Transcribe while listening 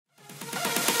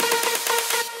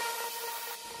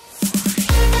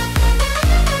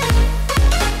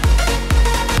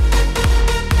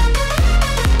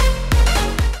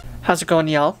How's it going,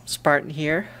 y'all? Spartan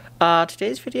here.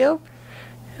 Today's video,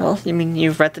 well,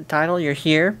 you've read the title, you're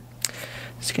here.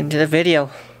 Let's get into the video.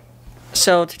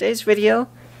 So, today's video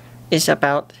is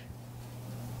about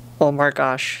Omar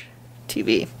Gosh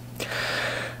TV.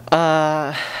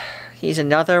 He's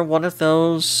another one of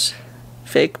those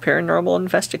fake paranormal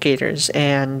investigators,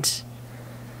 and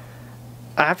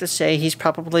I have to say he's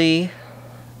probably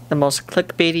the most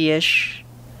clickbaity-ish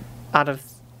out of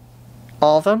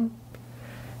all of them.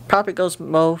 Probably goes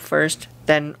Mo first,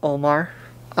 then Omar.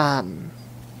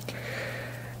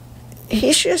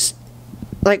 He's just,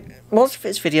 like, most of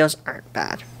his videos aren't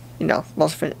bad. You know,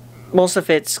 most of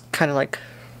it's kind of like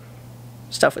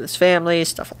stuff with his family,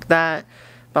 stuff like that.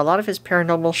 But a lot of his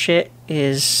paranormal shit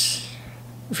is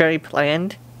very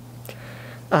planned.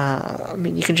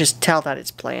 You can just tell that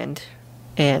it's planned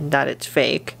and that it's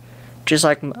fake, just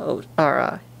like Mo's.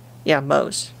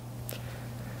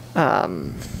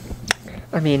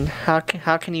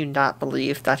 How can you not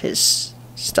believe that his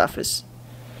stuff is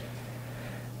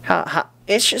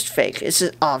it's just fake. It's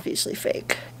just obviously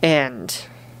fake, and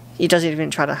he doesn't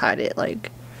even try to hide it.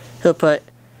 Like, he'll put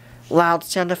loud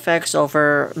sound effects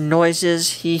over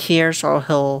noises he hears, or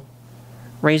he'll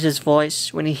raise his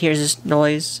voice when he hears his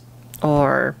noise,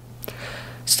 or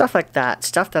stuff like that.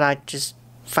 Stuff that I just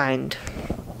find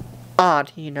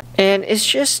odd, you know. And it's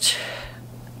just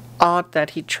odd that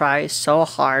he tries so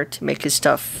hard to make his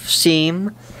stuff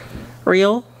seem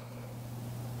real,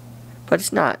 but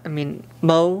it's not. I mean,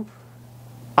 Mo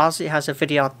obviously has a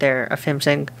video out there of him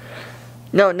saying,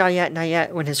 "No, not yet, not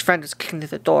yet," when his friend was kicking through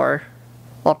the door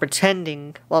while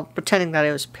pretending that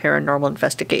it was paranormal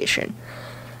investigation.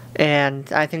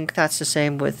 And I think that's the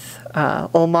same with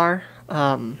Omar.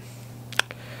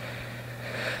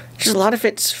 Just a lot of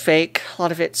it's fake, a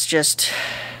lot of it's just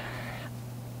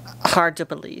hard to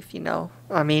believe, you know.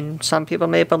 I mean, some people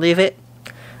may believe it.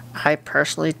 I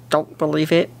personally don't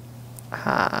believe it.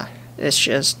 It's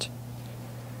just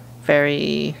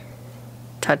very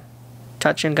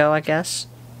touch and go, I guess.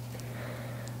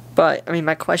 But, I mean,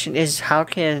 my question is, how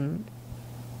can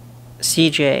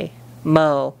CJ,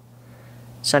 Mo,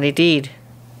 Sunny Deed,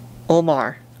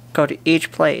 Omar go to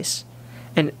each place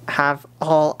and have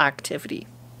all activity?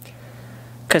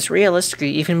 Because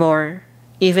realistically,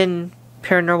 even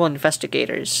paranormal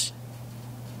investigators,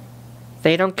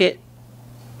 they don't get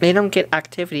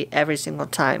activity every single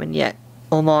time, and yet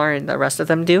Omar and the rest of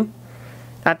them do.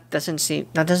 That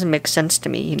doesn't make sense to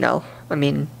me, you know. I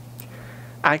mean,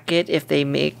 I get if they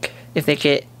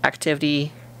get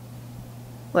activity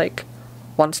like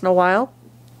once in a while,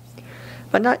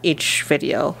 but not each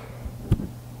video.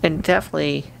 And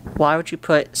definitely, why would you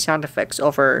put sound effects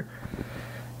over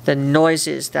the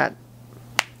noises that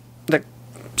the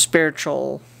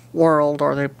spiritual world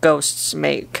or the ghosts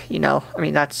make, you know? I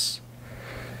mean, that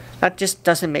just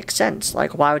doesn't make sense.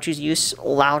 Like, why would you use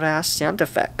loud ass sound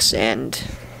effects, and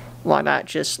why not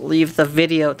just leave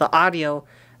the audio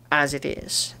as it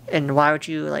is? And why would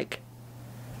you, like,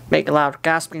 make a loud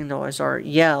gasping noise or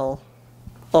yell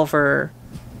over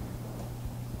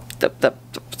the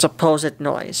supposed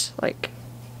noise? Like,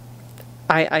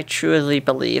 I truly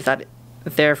believe that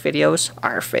their videos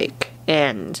are fake,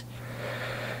 and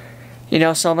you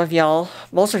know,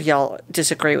 most of y'all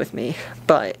disagree with me,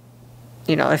 but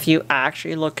you know, if you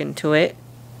actually look into it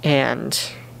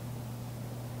and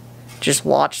just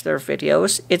watch their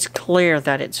videos, it's clear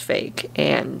that it's fake.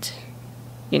 And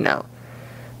you know,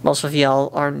 most of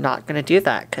y'all are not gonna do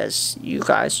that because you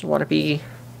guys want to be,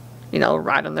 you know,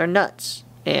 right on their nuts,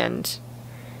 and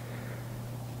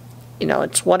you know,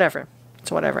 it's whatever.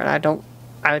 And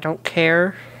I don't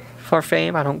care for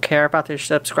fame. I don't care about their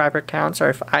subscriber counts or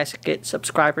if I get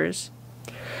subscribers.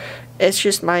 It's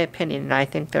just my opinion, and I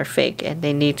think they're fake, and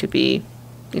they need to be,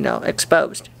 you know,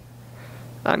 exposed.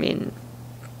 I mean,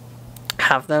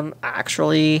 have them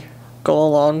actually go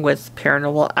along with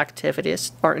paranormal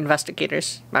activities, or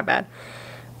investigators, my bad,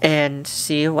 and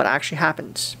see what actually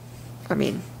happens. I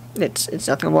mean, it's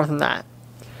nothing more than that.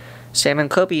 Sam and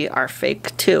Kobe are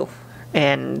fake too,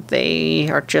 and they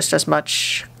are just as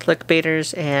much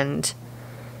clickbaiters and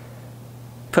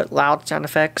put loud sound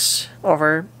effects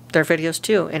over their videos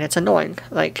too, and it's annoying.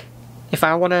 Like, if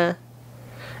you want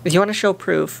to show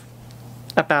proof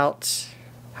about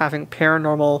having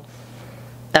paranormal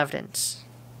evidence,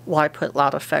 why put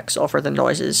loud effects over the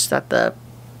noises that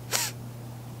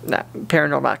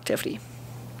paranormal activity?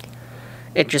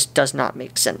 It just does not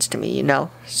make sense to me, you know?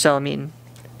 So, I mean,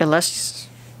 unless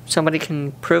somebody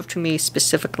can prove to me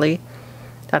specifically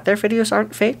that their videos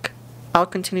aren't fake, I'll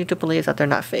continue to believe that they're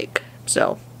not fake.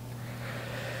 So,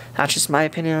 that's just my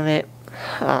opinion on it.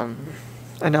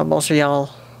 I know most of y'all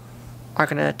are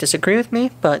gonna disagree with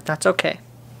me, but that's okay.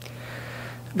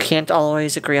 We can't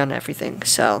always agree on everything,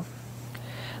 so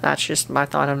that's just my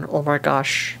thought on Omar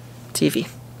Gosh TV.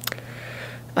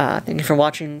 Thank you for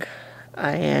watching,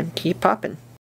 and keep popping.